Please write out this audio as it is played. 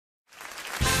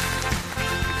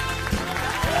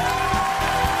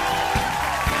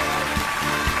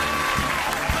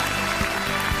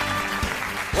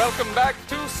Welcome back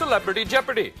to Celebrity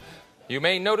Jeopardy. You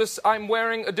may notice I'm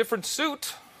wearing a different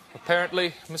suit.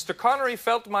 Apparently, Mr. Connery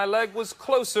felt my leg was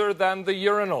closer than the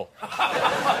urinal.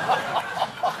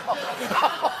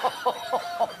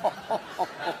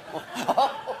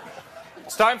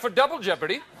 It's time for Double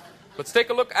Jeopardy. Let's take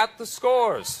a look at the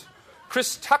scores.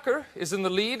 Chris Tucker is in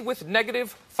the lead with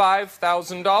negative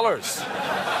 $5,000.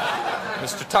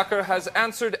 Mr. Tucker has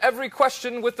answered every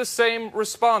question with the same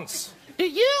response. Do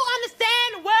you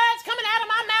understand words coming out of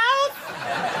my mouth?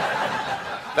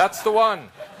 That's the one.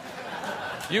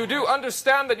 You do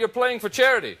understand that you're playing for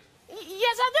charity?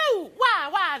 Yes, I do.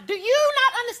 Why? Do you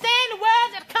not understand the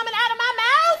words that are coming out of my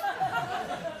mouth?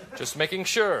 Just making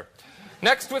sure.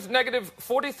 Next with negative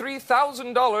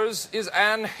 $43,000 is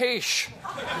Anne Heche.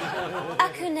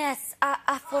 Akunes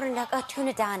afornak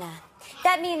atunadana.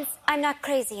 That means I'm not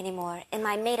crazy anymore in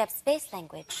my made-up space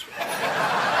language.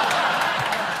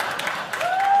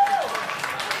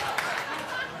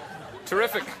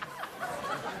 Terrific.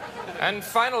 And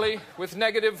finally, with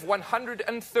negative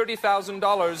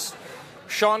 $130,000,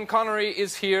 Sean Connery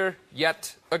is here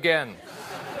yet again.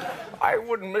 I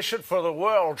wouldn't miss it for the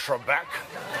world, Trebek.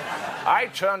 I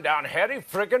turned down Harry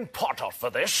friggin' Potter for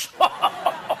this.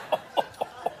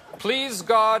 Please,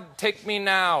 God, take me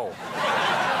now.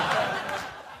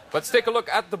 Let's take a look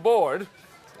at the board.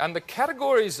 And the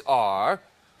categories are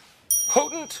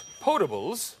Potent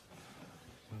Potables,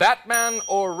 Batman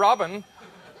or Robin.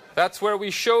 That's where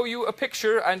we show you a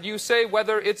picture and you say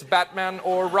whether it's Batman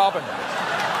or Robin.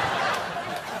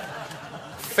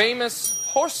 Famous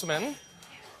Horseman.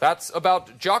 That's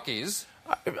about jockeys.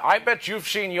 I bet you've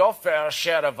seen your fair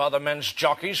share of other men's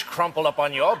jockeys crumpled up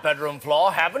on your bedroom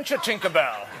floor, haven't you,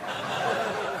 Tinkerbell?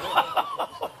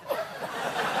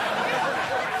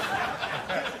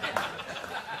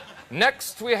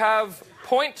 Next, we have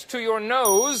Point to Your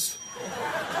Nose,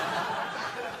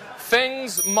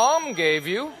 Things Mom Gave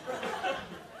You,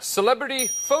 Celebrity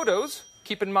Photos.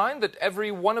 Keep in mind that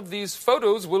every one of these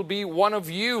photos will be one of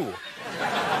you.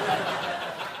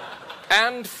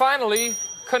 And finally,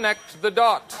 Connect the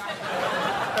Dot.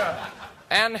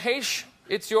 Anne Heche,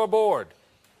 it's your board.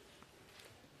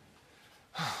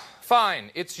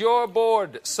 Fine, it's your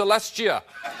board, Celestia.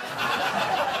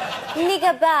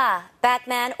 Nigaba,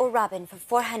 Batman or Robin for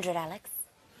 400, Alex.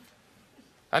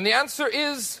 And the answer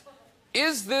is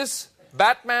this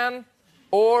Batman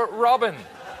or Robin?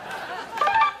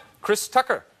 Chris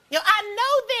Tucker. Yo, I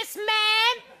know this,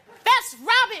 man. That's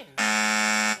Robin.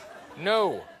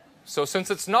 No. So since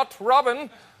it's not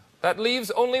Robin, that leaves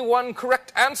only one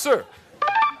correct answer.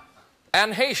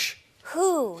 Anne Heche.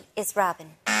 Who is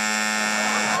Robin?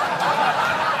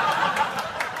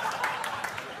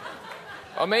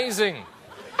 Amazing.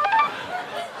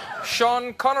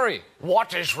 Sean Connery.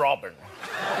 What is Robin?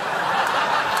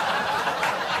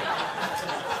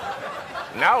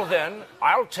 Now then,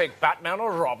 I'll take Batman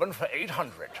or Robin for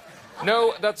 800.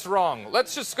 No, that's wrong.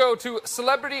 Let's just go to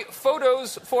Celebrity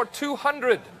Photos for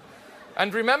 200.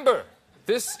 And remember,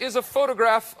 this is a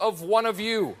photograph of one of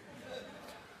you.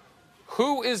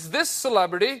 Who is this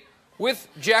celebrity with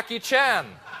Jackie Chan?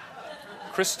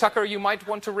 Chris Tucker, you might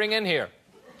want to ring in here.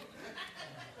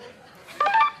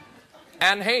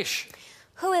 Anne Heche.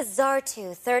 Who is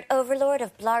Zartu, third overlord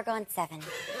of Blargon 7?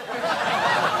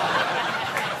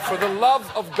 For the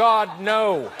love of God,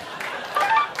 no.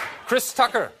 Chris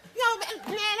Tucker. Yo, man,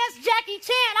 that's Jackie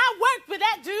Chan. I worked with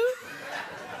that dude.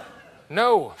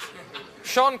 No.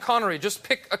 Sean Connery, just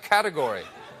pick a category.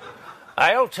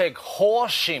 I'll take whore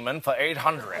semen for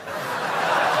 800.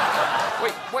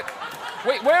 Wait, what?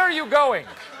 Wait, where are you going?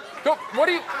 Go, what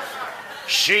are you...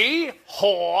 She,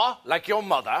 whore, like your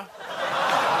mother.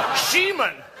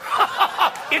 Semen.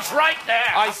 It's right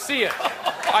there. I see it.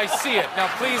 I see it. Now,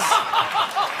 please...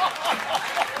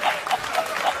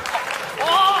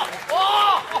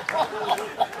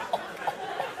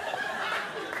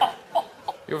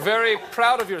 You're very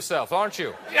proud of yourself, aren't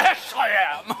you? Yes, I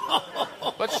am.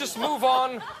 Let's just move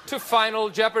on to Final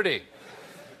Jeopardy.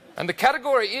 And the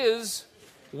category is,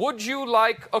 would you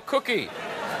like a cookie?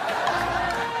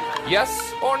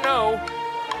 Yes or no?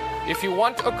 If you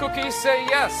want a cookie, say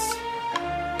yes.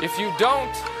 If you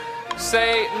don't,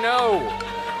 say no.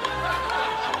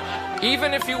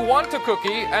 Even if you want a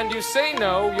cookie and you say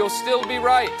no, you'll still be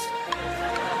right.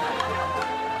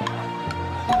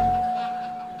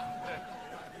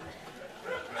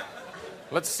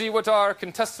 Let's see what our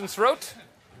contestants wrote.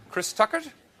 Chris Tucker,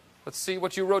 let's see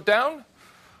what you wrote down.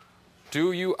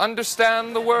 Do you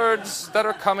understand the words that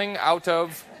are coming out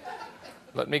of,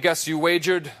 let me guess, you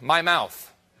wagered my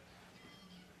mouth?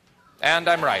 And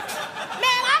I'm right.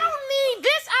 Man, I don't need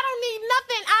this. I don't need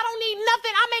nothing.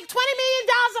 I make $20 million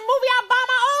a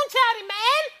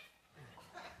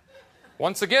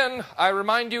Once again, I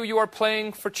remind you, you are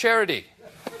playing for charity.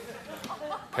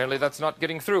 Apparently that's not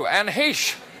getting through. Anne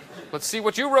Heche, let's see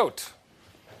what you wrote.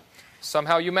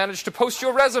 Somehow you managed to post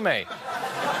your resume.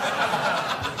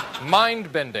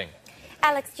 Mind-bending.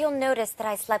 Alex, you'll notice that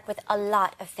I slept with a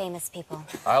lot of famous people.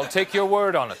 I'll take your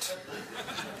word on it.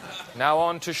 Now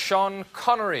on to Sean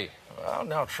Connery. Well,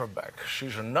 now, Trebek,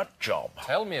 she's a nut job.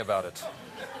 Tell me about it.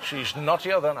 She's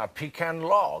nuttier than a pecan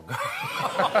log.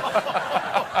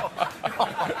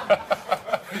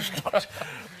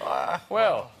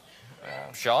 Well,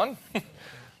 Sean,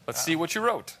 let's see what you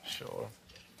wrote. Sure.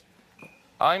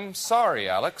 I'm sorry,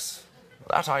 Alex.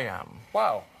 That I am.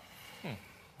 Wow.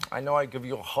 I know I give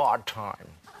you a hard time,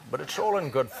 but it's all in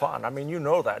good fun. I mean, you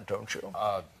know that, don't you?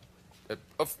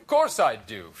 Of course I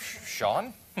do,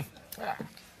 Sean.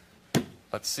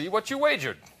 Let's see what you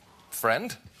wagered,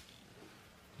 friend.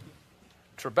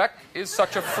 Trebek is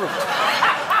such a fruit.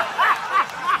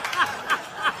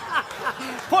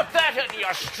 Put that in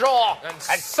your straw And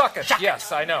suck it.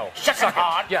 Yes, I know. Suck it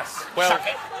hard. Yes. Well, Suck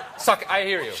it. Suck it. I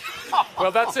hear you.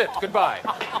 Well, that's it. Goodbye.